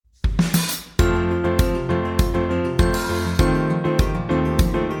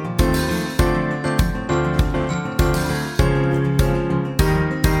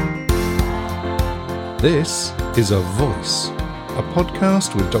This is A Voice, a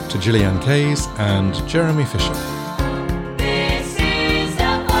podcast with Dr. Gillian Kayes and Jeremy Fisher. This is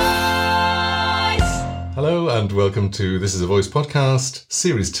A Voice! Hello and welcome to This is A Voice podcast,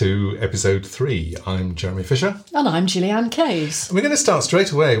 Series 2, Episode 3. I'm Jeremy Fisher. And I'm Gillian Kayes. And we're going to start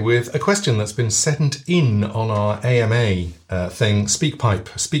straight away with a question that's been sent in on our AMA thing,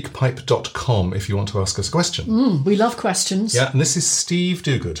 speakpipe.com, if you want to ask us a question. We love questions. Yeah, and this is Steve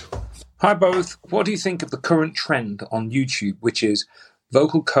Dogood. Hi both. What do you think of the current trend on YouTube, which is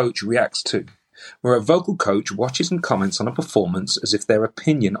vocal coach reacts to, where a vocal coach watches and comments on a performance as if their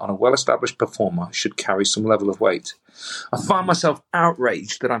opinion on a well-established performer should carry some level of weight? I find myself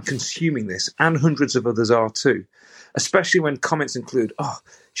outraged that I'm consuming this, and hundreds of others are too, especially when comments include, "Oh,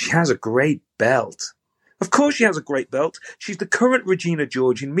 she has a great belt." Of course she has a great belt. She's the current Regina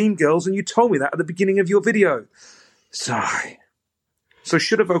George in Mean Girls, and you told me that at the beginning of your video. Sigh. So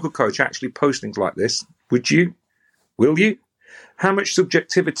should a vocal coach actually post things like this? Would you? Will you? How much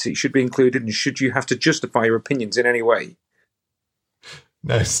subjectivity should be included, and should you have to justify your opinions in any way?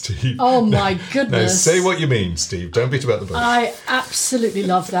 No, Steve. Oh my goodness. No, say what you mean, Steve. Don't beat about the bush. I absolutely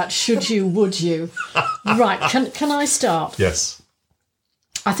love that. Should you, would you? Right, can I start? Yes.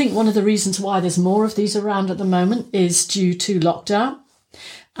 I think one of the reasons why there's more of these around at the moment is due to lockdown.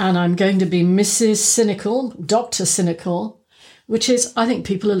 And I'm going to be Mrs. Cynical, Dr. Cynical, which is, I think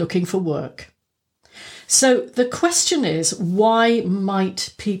people are looking for work. So the question is, why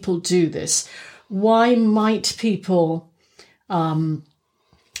might people do this? Why might people go on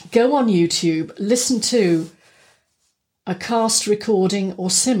YouTube, listen to a cast recording or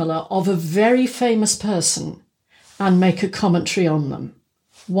similar of a very famous person and make a commentary on them?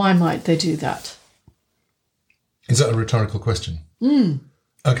 Why might they do that? Is that a rhetorical question?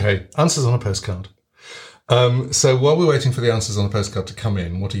 Okay, answers on a postcard. So while we're waiting for the answers on the postcard to come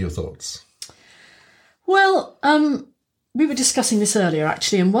in, what are your thoughts? Well, we were discussing this earlier,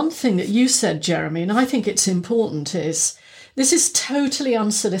 actually, and one thing that you said, Jeremy, and I think it's important, is this is totally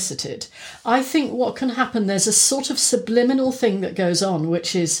unsolicited. I think what can happen, there's a sort of subliminal thing that goes on,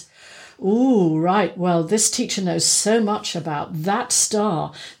 which is, ooh, right, well, this teacher knows so much about that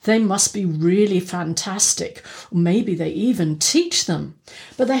star. They must be really fantastic. Maybe they even teach them,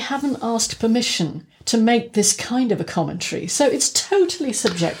 but they haven't asked permission to make this kind of a commentary. So it's totally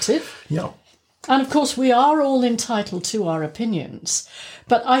subjective. Yeah. And of course, we are all entitled to our opinions.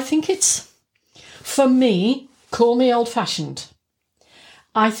 But I think it's, for me, call me old-fashioned,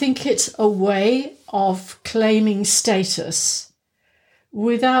 I think it's a way of claiming status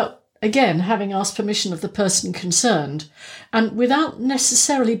without, again, having asked permission of the person concerned, and without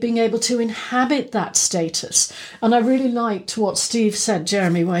necessarily being able to inhabit that status. And I really liked what Steve said,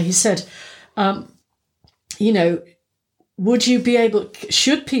 Jeremy, where he said,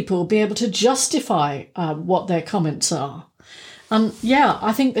 should people be able to justify what their comments are? And yeah,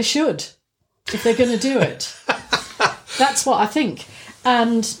 I think they should, if they're going to do it. That's what I think.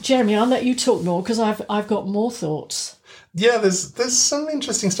 And Jeremy, I'll let you talk more because I've got more thoughts. Yeah, there's some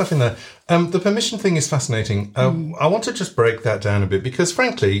interesting stuff in there. The permission thing is fascinating. I want to just break that down a bit because,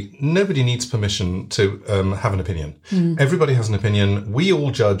 frankly, nobody needs permission to have an opinion. Everybody has an opinion. We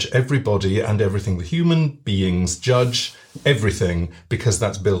all judge everybody and everything. The human beings judge everything because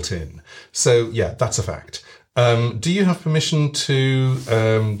that's built in. So, yeah, that's a fact. Do you have permission to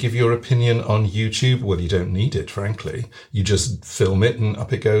give your opinion on YouTube? Well, you don't need it, frankly. You just film it and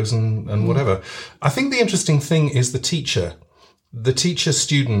up it goes and whatever. I think the interesting thing is the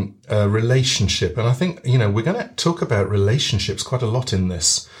teacher-student relationship. And I think, we're going to talk about relationships quite a lot in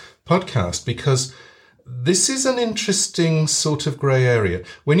this podcast because this is an interesting sort of grey area.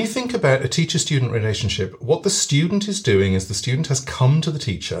 When you think about a teacher-student relationship, what the student is doing is the student has come to the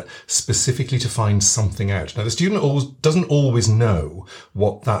teacher specifically to find something out. Now, the student doesn't always know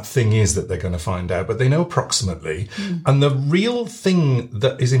what that thing is that they're going to find out, but they know approximately. And the real thing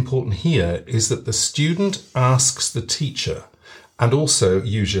that is important here is that the student asks the teacher and also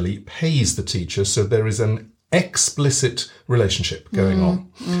usually pays the teacher, so there is an explicit relationship going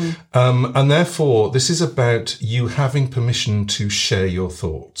on. And therefore, this is about you having permission to share your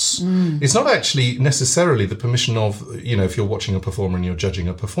thoughts. It's not actually necessarily the permission of, if you're watching a performer and you're judging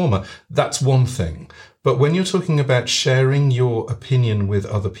a performer, that's one thing. But when you're talking about sharing your opinion with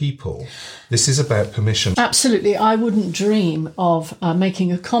other people, this is about permission. Absolutely. I wouldn't dream of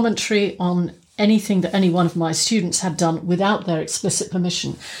making a commentary on anything that any one of my students had done without their explicit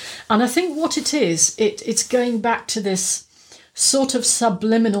permission. And I think what it is, it's going back to this sort of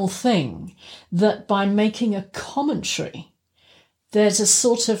subliminal thing that by making a commentary, there's a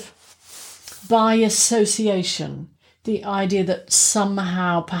sort of by association, the idea that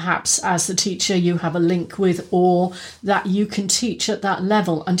somehow, perhaps as the teacher, you have a link with, or that you can teach at that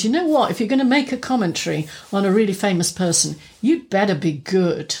level. And you know what? If you're going to make a commentary on a really famous person, you'd better be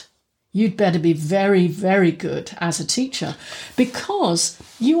good. You'd better be very, very good as a teacher, because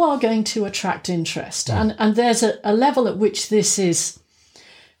you are going to attract interest. And there's a level at which this is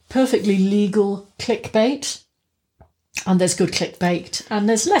perfectly legal clickbait, and there's good clickbait, and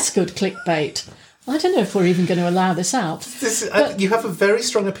there's less good clickbait. I don't know if we're even going to allow this out. You have a very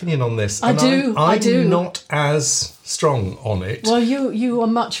strong opinion on this. I do. I'm not as strong on it. Well, you are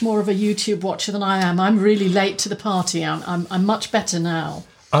much more of a YouTube watcher than I am. I'm really late to the party. I'm much better now.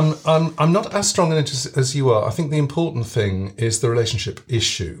 I'm not as strong in it as you are. I think the important thing is the relationship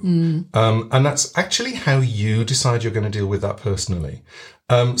issue. And that's actually how you decide you're going to deal with that personally.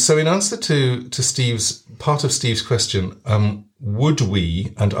 So in answer to Steve's part of Steve's question, would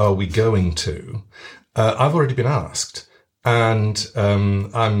we and are we going to? I've already been asked, and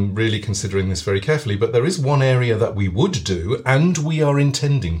I'm really considering this very carefully. But there is one area that we would do, and we are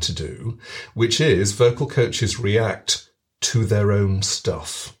intending to do, which is vocal coaches react to their own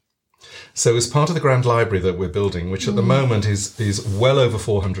stuff. So as part of the Grand Library that we're building, which at the moment is well over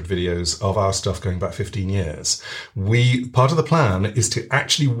 400 videos of our stuff going back 15 years, part of the plan is to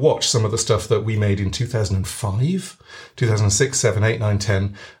actually watch some of the stuff that we made in 2005, 2006, 7, 8, 9,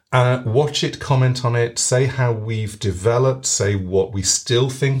 10, watch it, comment on it, say how we've developed, say what we still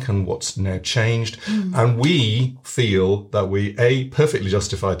think and what's now changed. And we feel that we, perfectly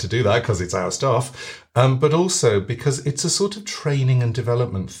justified to do that because it's our stuff, but also because it's a sort of training and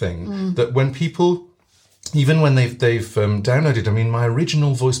development thing that when people, even when they've downloaded, I mean, my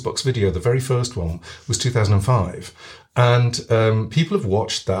original VoiceBox video, the very first one, was 2005. And people have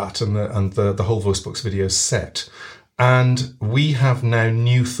watched that and the whole VoiceBox video set. And we have now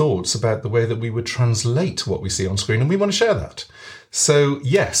new thoughts about the way that we would translate what we see on screen, and we want to share that. So,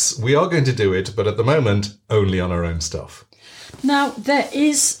 yes, we are going to do it, but at the moment, only on our own stuff. Now, there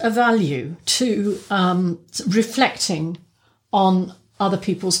is a value to reflecting on other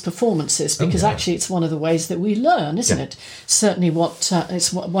people's performances, because actually it's one of the ways that we learn, isn't it? Certainly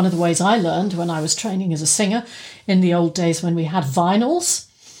it's one of the ways I learned when I was training as a singer in the old days when we had vinyls.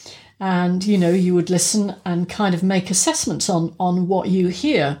 And, you know, you would listen and kind of make assessments on what you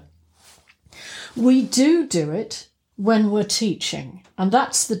hear. We do it when we're teaching. And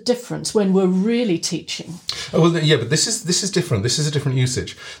that's the difference, when we're really teaching. Oh, well, yeah, but this is different. This is a different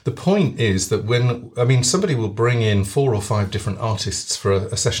usage. The point is that somebody will bring in 4 or 5 different artists for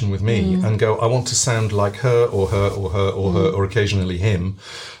a session with me and go, I want to sound like her or her or her or her or occasionally him.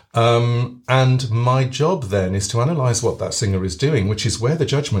 And my job then is to analyse what that singer is doing, which is where the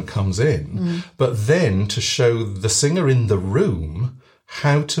judgment comes in, but then to show the singer in the room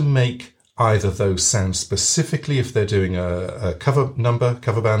how to make either those sound specifically if they're doing a cover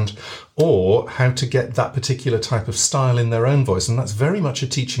band, or how to get that particular type of style in their own voice. And that's very much a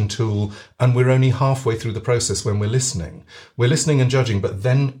teaching tool. And we're only halfway through the process when we're listening. We're listening and judging, but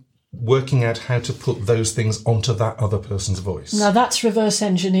then working out how to put those things onto that other person's voice. Now that's reverse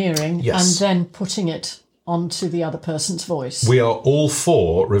engineering, Yes. and then putting it onto the other person's voice. We are all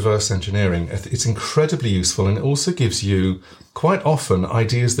for reverse engineering. It's incredibly useful, and it also gives you quite often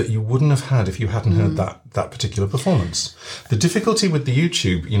ideas that you wouldn't have had if you hadn't heard that particular performance. The difficulty with the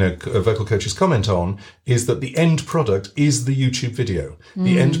YouTube, vocal coaches comment on, is that the end product is the YouTube video.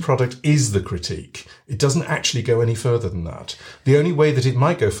 The end product is the critique. It doesn't actually go any further than that. The only way that it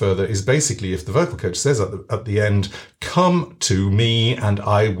might go further is basically if the vocal coach says at the end, come to me and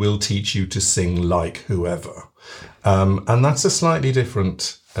I will teach you to sing like whoever. And that's a slightly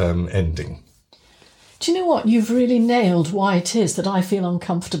different ending. Do you know what? You've really nailed why it is that I feel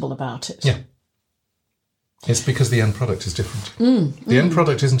uncomfortable about it. Yeah. It's because the end product is different. The end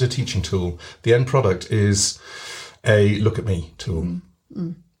product isn't a teaching tool. The end product is a look at me tool.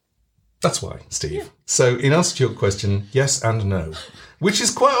 That's why, Steve. Yeah. So in answer to your question, yes and no, which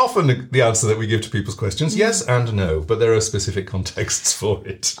is quite often the answer that we give to people's questions. Yes and no, but there are specific contexts for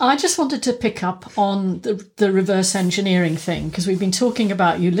it. I just wanted to pick up on the reverse engineering thing, because we've been talking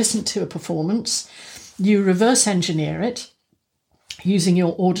about you listen to a performance, you reverse engineer it using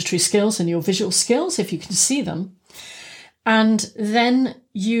your auditory skills and your visual skills, if you can see them. And then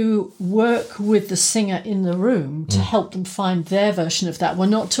you work with the singer in the room to help them find their version of that. We're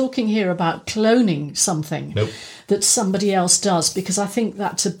not talking here about cloning something that somebody else does, because I think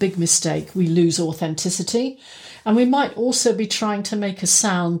that's a big mistake. We lose authenticity. And we might also be trying to make a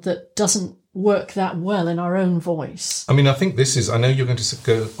sound that doesn't work that well in our own voice. I mean, I think this is, I know you're going to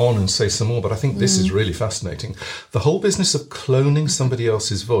go on and say some more, but I think this is really fascinating. The whole business of cloning somebody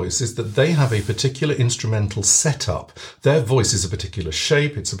else's voice is that they have a particular instrumental setup. Their voice is a particular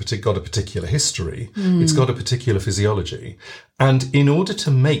shape. It's got a particular history. It's got a particular physiology. And in order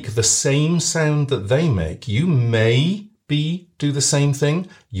to make the same sound that they make, you may do the same thing.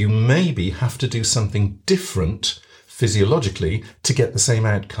 You maybe have to do something different physiologically to get the same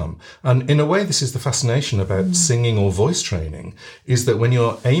outcome. And in a way, this is the fascination about singing or voice training, is that when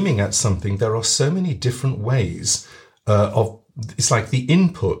you're aiming at something, there are so many different ways it's like the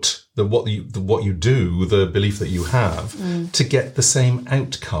input, what you do, the belief that you have to get the same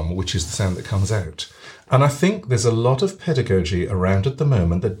outcome, which is the sound that comes out. And I think there's a lot of pedagogy around at the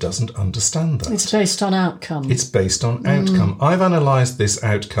moment that doesn't understand that. It's based on outcome. It's based on outcome. I've analysed this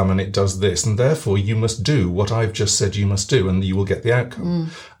outcome and it does this, and therefore you must do what I've just said you must do and you will get the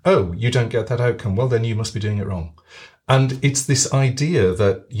outcome. Oh, you don't get that outcome. Well, then you must be doing it wrong. And it's this idea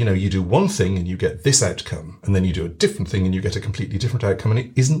that, you do one thing and you get this outcome, and then you do a different thing and you get a completely different outcome. And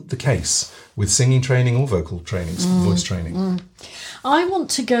it isn't the case with singing training or vocal training, voice training. I want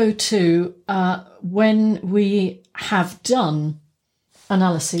to go to when we have done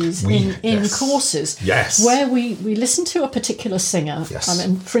analyses in courses. Yes. Where we listen to a particular singer. Yes. I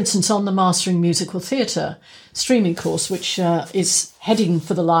mean, for instance, on the Mastering Musical Theatre streaming course, which is heading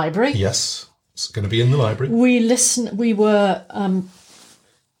for the library. Yes. It's going to be in the library. We were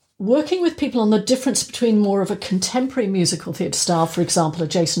working with people on the difference between more of a contemporary musical theatre style, for example, a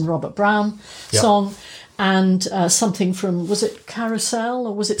Jason Robert Brown song, and something from, was it Carousel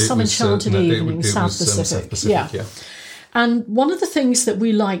or was it Some Enchanted Evening, South Pacific? Yeah. And one of the things that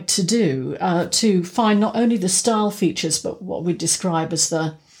we like to do to find not only the style features, but what we describe as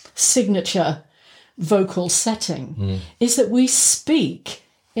the signature vocal setting, is that we speak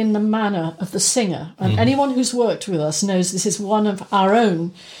in the manner of the singer. And anyone who's worked with us knows this is one of our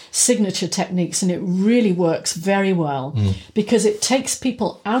own signature techniques, and it really works very well because it takes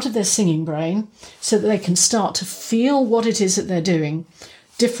people out of their singing brain so that they can start to feel what it is that they're doing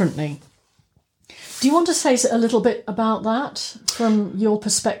differently. Do you want to say a little bit about that from your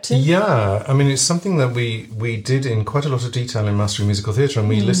perspective? Yeah, I mean, it's something that we did in quite a lot of detail in Mastering Musical Theatre, and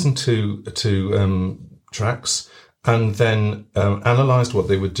we listened to tracks and then analysed what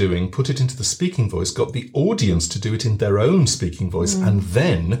they were doing, put it into the speaking voice, got the audience to do it in their own speaking voice, and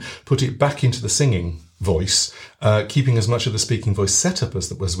then put it back into the singing voice, keeping as much of the speaking voice set up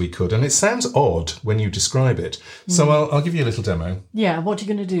as we could. And it sounds odd when you describe it. So I'll give you a little demo. Yeah, what are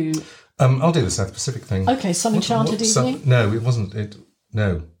you going to do? I'll do the South Pacific thing. Okay, Some Enchanted Evening? No, it wasn't. It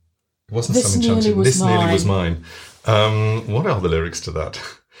wasn't This Some Enchanted. Nearly Was This nearly Mine. was mine. What are the lyrics to that?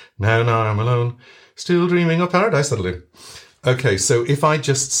 Now I'm alone, still dreaming of paradise. That'll do. Okay, so if I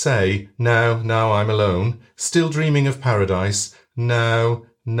just say, now I'm alone, still dreaming of paradise, now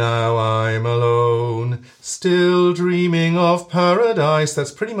I'm alone, still dreaming of paradise.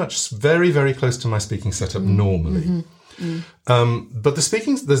 That's pretty much very, very close to my speaking setup normally. But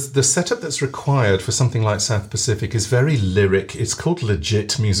the setup that's required for something like South Pacific is very lyric. It's called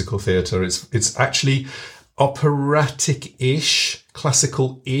legit musical theatre. It's actually operatic-ish,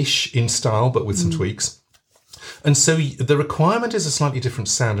 classical-ish in style, but with some tweaks. And so the requirement is a slightly different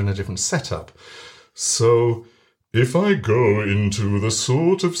sound and a different setup. So if I go into the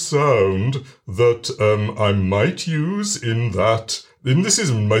sort of sound that I might use in that, and this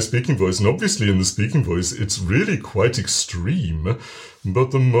is my speaking voice, and obviously in the speaking voice it's really quite extreme, but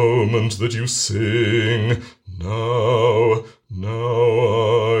the moment that you sing, now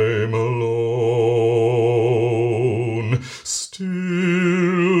I'm alone,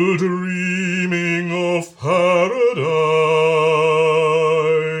 still dreaming of paradise,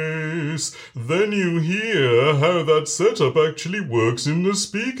 then you hear how that setup actually works in the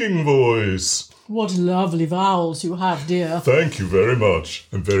speaking voice. What lovely vowels you have, dear. Thank you very much.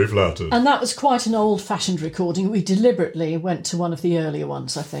 I'm very flattered. And that was quite an old-fashioned recording. We deliberately went to one of the earlier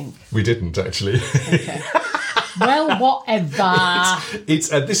ones, I think. We didn't, actually. Okay. Well, whatever. It's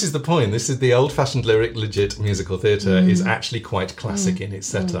this is the point. This is the old-fashioned lyric, legit musical theatre is actually quite classic in its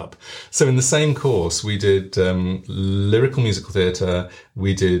setup. So in the same course, we did lyrical musical theatre,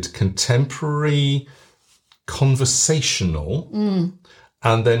 we did contemporary conversational,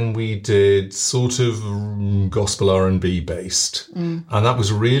 and then we did sort of gospel R&B based. And that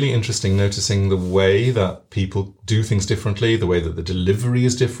was really interesting, noticing the way that people do things differently, the way that the delivery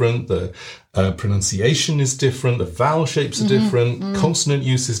is different, the pronunciation is different, the vowel shapes are different, consonant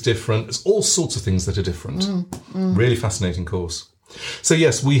use is different. There's all sorts of things that are different. Really fascinating course. So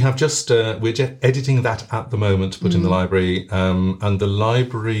yes, we have just, we're editing that at the moment to put in the library. And the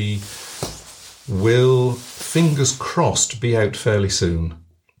library will, fingers crossed, be out fairly soon.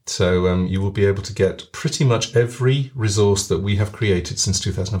 So you will be able to get pretty much every resource that we have created since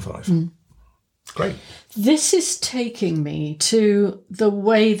 2005. Great. This is taking me to the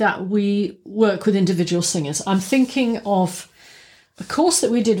way that we work with individual singers. I'm thinking of a course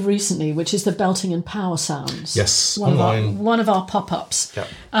that we did recently, which is the Belting and Power Sounds. Yes, online. One of our pop-ups. Yep.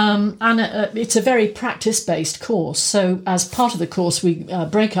 And it's a very practice-based course. So as part of the course, we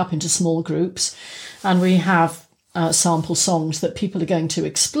break up into small groups and we have sample songs that people are going to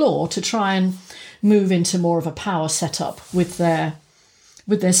explore to try and move into more of a power setup with their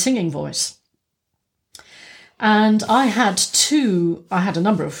singing voice. And I had a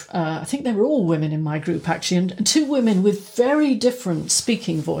number of, I think they were all women in my group actually, and two women with very different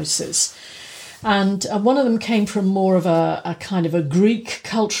speaking voices. And one of them came from more of a kind of a Greek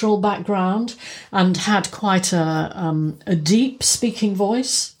cultural background and had quite a deep speaking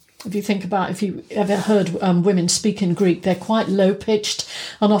voice. If you ever heard women speak in Greek, they're quite low pitched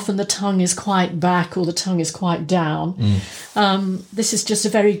and often the tongue is quite back or the tongue is quite down. This is just a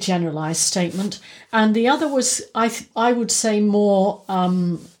very generalized statement. And the other was, I would say, more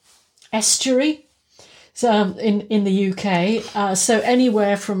estuary. So in the UK, so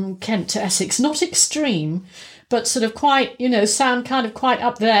anywhere from Kent to Essex, not extreme, but sort of quite, sound kind of quite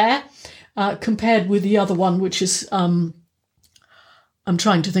up there compared with the other one, which is, I'm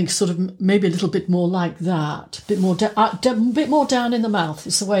trying to think sort of maybe a little bit more like that, bit more down in the mouth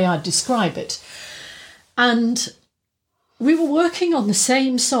is the way I'd describe it. And we were working on the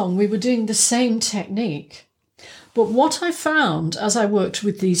same song, we were doing the same technique. But what I found as I worked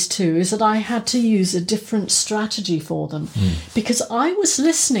with these two is that I had to use a different strategy for them because I was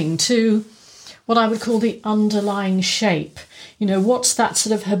listening to what I would call the underlying shape. What's that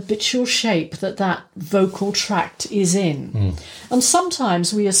sort of habitual shape that vocal tract is in? And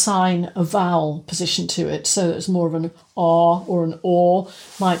sometimes we assign a vowel position to it, so it's more of an ah or an or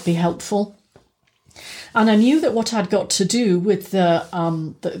might be helpful. And I knew that what I'd got to do with the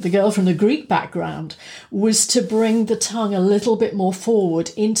girl from the Greek background was to bring the tongue a little bit more forward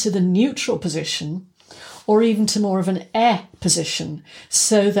into the neutral position or even to more of an eh position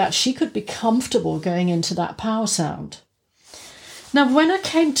so that she could be comfortable going into that power sound. Now, when I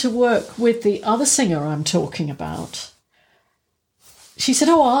came to work with the other singer I'm talking about, she said,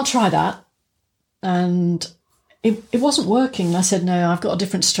 "Oh, I'll try that." And it wasn't working. And I said, "No, I've got a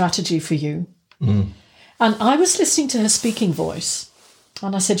different strategy for you." And I was listening to her speaking voice.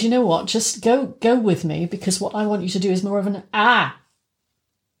 And I said, "You know what, just go with me because what I want you to do is more of an ah."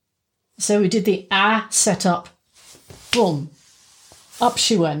 So we did the ah setup. Boom. Up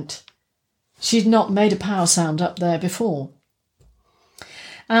she went. She'd not made a power sound up there before.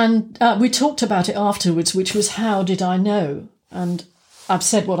 And we talked about it afterwards, which was how did I know? And I've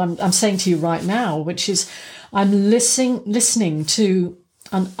said what I'm saying to you right now, which is I'm listening to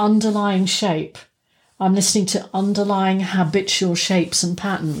an underlying shape. I'm listening to underlying habitual shapes and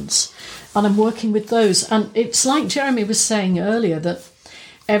patterns. And I'm working with those. And it's like Jeremy was saying earlier that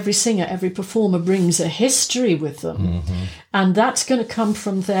every singer, every performer brings a history with them. And that's going to come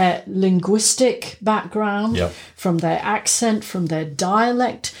from their linguistic background, from their accent, from their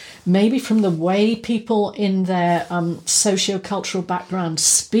dialect, maybe from the way people in their socio-cultural background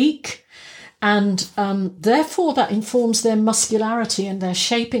speak. And therefore that informs their muscularity and their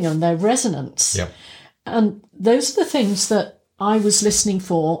shaping and their resonance. And those are the things that I was listening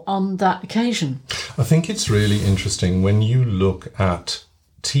for on that occasion. I think it's really interesting when you look at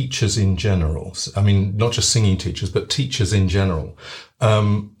teachers in general, I mean, not just singing teachers, but teachers in general,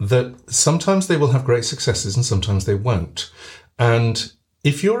 that sometimes they will have great successes and sometimes they won't. And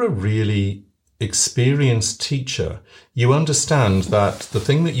if you're a really experienced teacher, you understand that the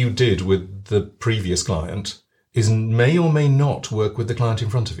thing that you did with the previous client may or may not work with the client in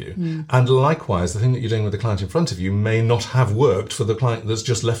front of you. And likewise, the thing that you're doing with the client in front of you may not have worked for the client that's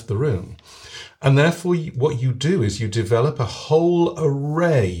just left the room. And therefore, what you do is you develop a whole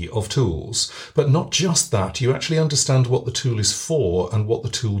array of tools, but not just that. You actually understand what the tool is for and what the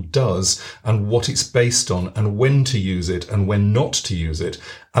tool does and what it's based on and when to use it and when not to use it.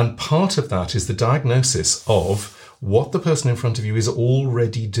 And part of that is the diagnosis of what the person in front of you is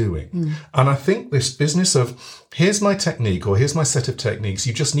already doing. And I think this business of here's my technique or here's my set of techniques,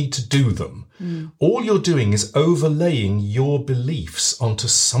 you just need to do them. All you're doing is overlaying your beliefs onto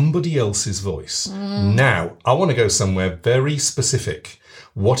somebody else's voice. Now, I want to go somewhere very specific.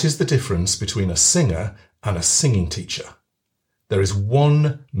 What is the difference between a singer and a singing teacher? There is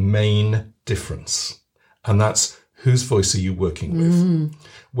one main difference, and that's whose voice are you working with?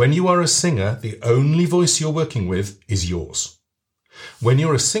 When you are a singer, the only voice you're working with is yours. When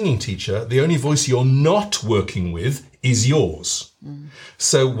you're a singing teacher, the only voice you're not working with is yours.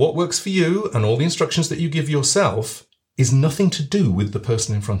 So what works for you and all the instructions that you give yourself is nothing to do with the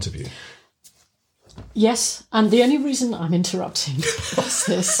person in front of you. Yes, and the only reason I'm interrupting is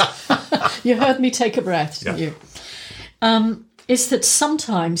this. You heard me take a breath, didn't you? Is that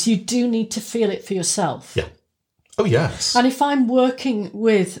sometimes you do need to feel it for yourself. Yeah. Oh, yes. And if I'm working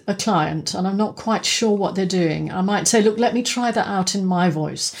with a client and I'm not quite sure what they're doing, I might say, look, let me try that out in my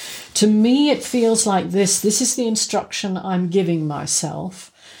voice. To me, it feels like this. This is the instruction I'm giving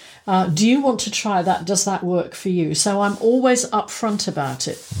myself. Do you want to try that? Does that work for you? So I'm always upfront about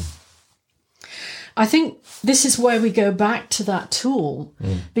it. I think this is where we go back to that tool,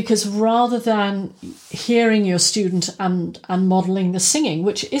 because rather than hearing your student and modelling the singing,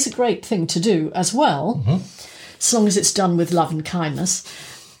 which is a great thing to do as well, as long as it's done with love and kindness,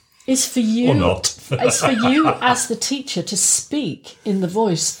 is for you, or not. it's for you as the teacher to speak in the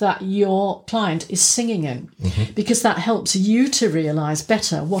voice that your client is singing in, because that helps you to realise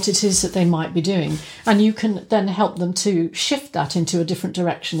better what it is that they might be doing, and you can then help them to shift that into a different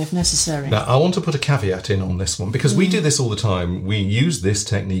direction if necessary. Now, I want to put a caveat in on this one, because we do this all the time. We use this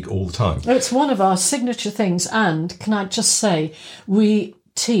technique all the time. Oh, it's one of our signature things, and can I just say, we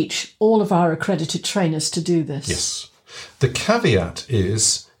teach all of our accredited trainers to do this. Yes. The caveat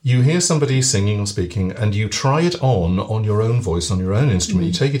is you hear somebody singing or speaking and you try it on your own voice, on your own instrument.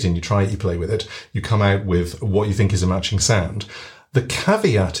 You take it in, you try it, you play with it. You come out with what you think is a matching sound. The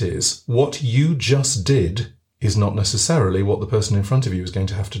caveat is what you just did is not necessarily what the person in front of you is going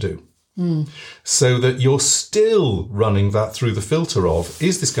to have to do. So that you're still running that through the filter of,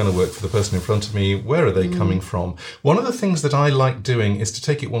 is this going to work for the person in front of me? Where are they coming from? One of the things that I like doing is to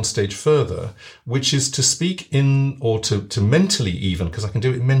take it one stage further, which is to speak in, or to mentally even, because I can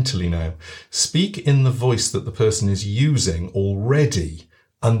do it mentally now, speak in the voice that the person is using already,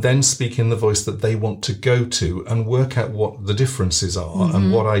 and then speak in the voice that they want to go to and work out what the differences are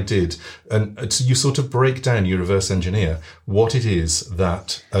and what I did. And so you sort of break down, you reverse engineer what it is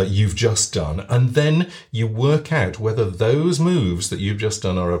that you've just done. And then you work out whether those moves that you've just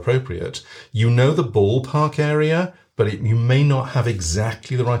done are appropriate. You know the ballpark area, but you may not have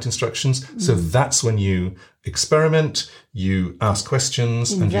exactly the right instructions. So that's when you experiment, you ask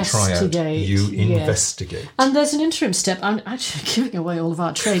questions, and you try out. You investigate. And there's an interim step. I'm actually giving away all of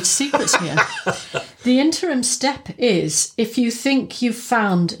our trade secrets here. The interim step is, if you think you've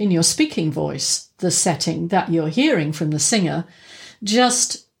found in your speaking voice the setting that you're hearing from the singer,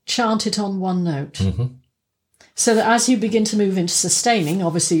 just chant it on one note. So that as you begin to move into sustaining,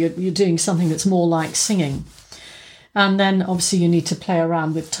 obviously you're doing something that's more like singing. And then obviously you need to play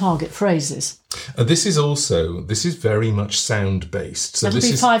around with target phrases. This is very much sound based. So That'll this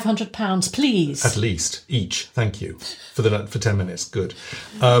be is £500, please. at least each. Thank you for 10 minutes. Good.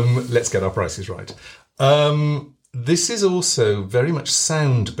 Let's get our prices right. This is also very much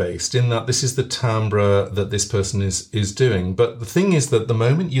sound based in that this is the timbre that this person is doing. But the thing is that the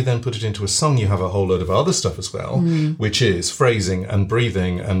moment you then put it into a song, you have a whole load of other stuff as well, which is phrasing and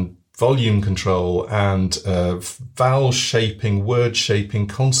breathing and volume control and vowel shaping, word shaping,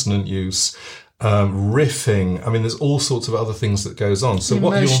 consonant use, riffing. I mean, there's all sorts of other things that goes on. So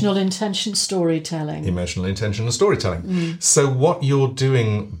Emotional intention storytelling. Emotional intention and storytelling. So what you're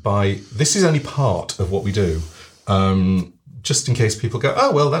doing this is only part of what we do. Just in case people go,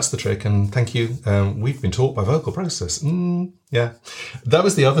 oh, well, that's the trick, and thank you. We've been taught by vocal process. Yeah. That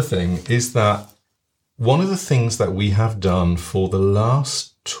was the other thing, is that one of the things that we have done for the last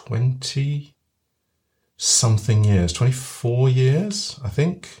 20-something years, 24 years, I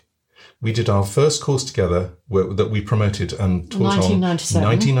think. We did our first course together that we promoted and taught 1997.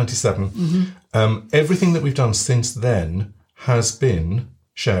 on 1997. Everything that we've done since then has been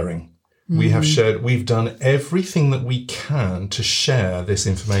sharing. We've done everything that we can to share this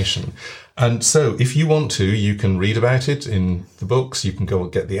information. And so if you want to, you can read about it in the books, you can go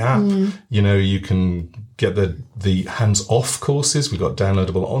and get the app, you can get the hands-off courses. We've got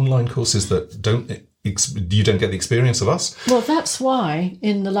downloadable online courses that you don't get the experience of us. Well, that's why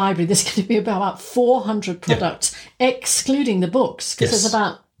in the library there's going to be about 400 products, excluding the books, because there's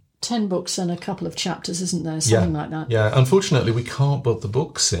about 10 books and a couple of chapters, isn't there? Something like that. Yeah, unfortunately, we can't put the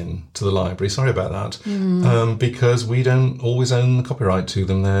books in to the library. Sorry about that. Because we don't always own the copyright to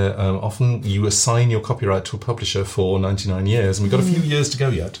them. They're often you assign your copyright to a publisher for 99 years, and we've got a few years to go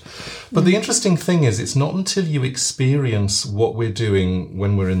yet. But the interesting thing is, it's not until you experience what we're doing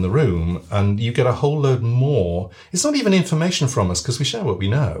when we're in the room, and you get a whole load more. It's not even information from us, because we share what we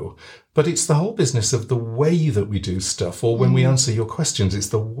know. But it's the whole business of the way that we do stuff, or when we answer your questions, it's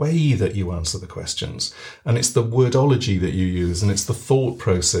the way that you answer the questions. And it's the wordology that you use, and it's the thought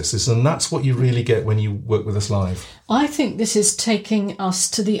processes. And that's what you really get when you work with us live. I think this is taking us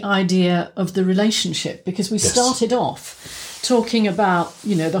to the idea of the relationship, because we started off talking about,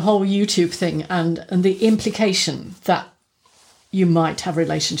 the whole YouTube thing and the implication that you might have a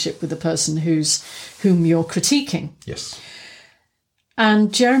relationship with the person whom you're critiquing. Yes.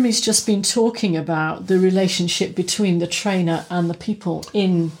 And Jeremy's just been talking about the relationship between the trainer and the people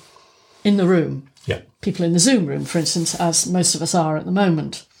in the room. Yeah. People in the Zoom room, for instance, as most of us are at the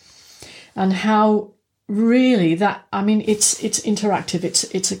moment. And how really it's interactive.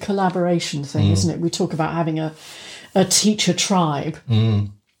 It's a collaboration thing, isn't it? We talk about having a teacher tribe,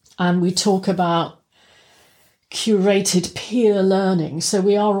 and we talk about curated peer learning. So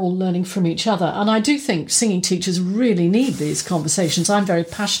we are all learning from each other. And I do think singing teachers really need these conversations. I'm very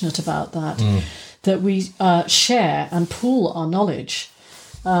passionate about that we share and pool our knowledge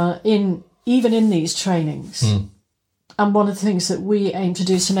even in these trainings. And one of the things that we aim to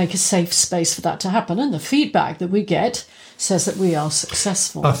do is to make a safe space for that to happen. And the feedback that we get says that we are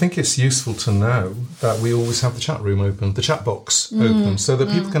successful. I think it's useful to know that we always have the chat room open, the chat box open, so that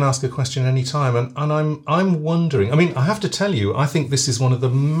people can ask a question anytime. And I'm wondering, I have to tell you, I think this is one of the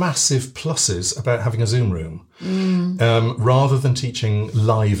massive pluses about having a Zoom room, rather than teaching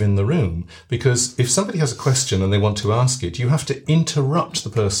live in the room. Because if somebody has a question and they want to ask it, you have to interrupt the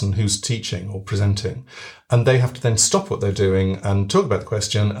person who's teaching or presenting. And they have to then stop what they're doing and talk about the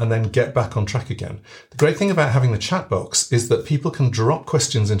question and then get back on track again. The great thing about having the chat box is that people can drop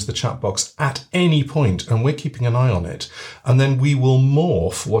questions into the chat box at any point, and we're keeping an eye on it. And then we will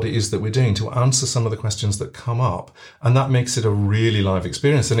morph what it is that we're doing to answer some of the questions that come up. And that makes it a really live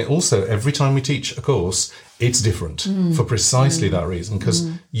experience. And it also, every time we teach a course, it's different for precisely that reason, because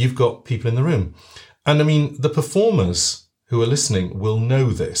you've got people in the room. And the performers who are listening will know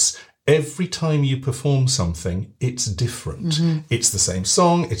this. Every time you perform something, it's different. It's the same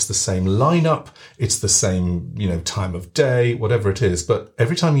song, it's the same lineup, it's the same, time of day, whatever it is. But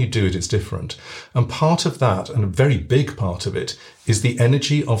every time you do it, it's different. And part of that, and a very big part of it, is the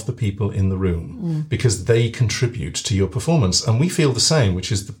energy of the people in the room, because they contribute to your performance. And we feel the same,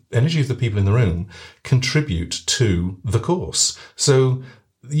 which is the energy of the people in the room contribute to the course. So,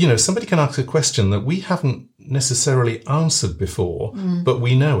 somebody can ask a question that we haven't necessarily answered before, but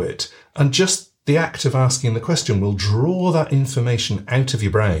we know it. And just the act of asking the question will draw that information out of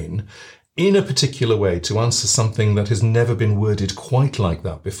your brain in a particular way to answer something that has never been worded quite like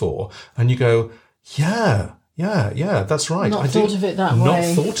that before. And you go, yeah, that's right. Not thought of it that way. Not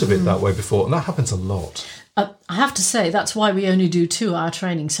thought of it that way before. And that happens a lot. I have to say, that's why we only do 2-hour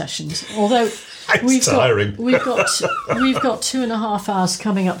training sessions. Although we've got 2.5 hours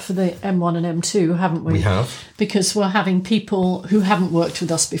coming up for the M1 and M2, haven't we? We have. Because we're having people who haven't worked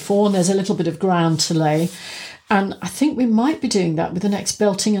with us before, and there's a little bit of ground to lay. And I think we might be doing that with the next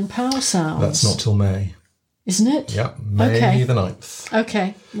Belting and Power Sounds. That's not till May. Isn't it? Yeah, May the 9th.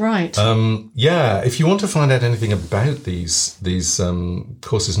 Okay, right. If you want to find out anything about these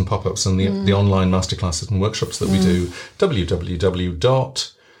courses and pop-ups and the online masterclasses and workshops that we do,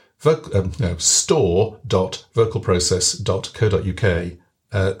 store.vocalprocess.co.uk.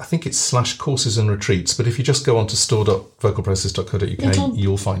 I think it's /courses and retreats, but if you just go on to store.vocalprocess.co.uk,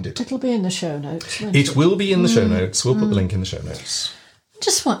 you'll find it. It'll be in the show notes. It will be in the show notes. We'll put the link in the show notes.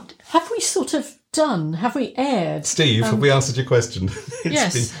 Just what? Have we sort of done? Have we aired? Steve, have we answered your question?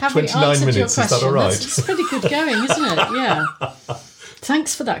 Yes. Been 29 minutes. Is that all right? It's pretty good going, isn't it? Yeah.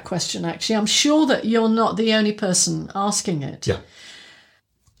 Thanks for that question, actually. I'm sure that you're not the only person asking it. Yeah.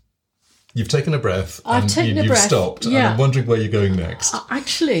 You've taken a breath. I've taken a breath. You've stopped. Yeah. And I'm wondering where you're going next.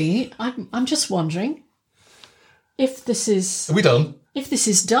 Actually, I'm just wondering if this is... Are we done? If this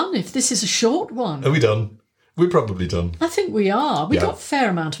is done, if this is a short one. Are we done? We're probably done. I think we are. We got a fair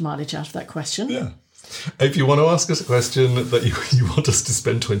amount of mileage out of that question. Yeah. If you want to ask us a question that you want us to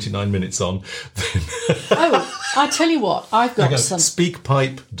spend 29 minutes on, then... I tell you what, I've got some...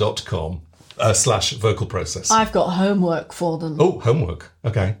 Speakpipe.com /vocal process. I've got homework for them. Oh, homework.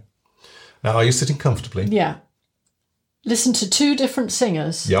 Okay. Now, are you sitting comfortably? Yeah. Listen to 2 different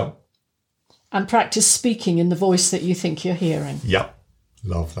singers. Yep. And practice speaking in the voice that you think you're hearing. Yep.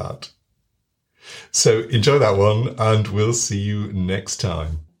 Love that. So enjoy that one, and we'll see you next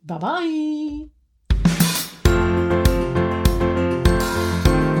time. Bye-bye.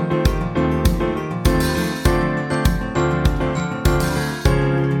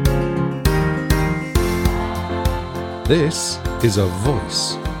 This is A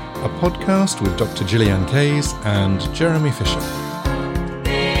Voice, a podcast with Dr. Gillian Kays and Jeremy Fisher.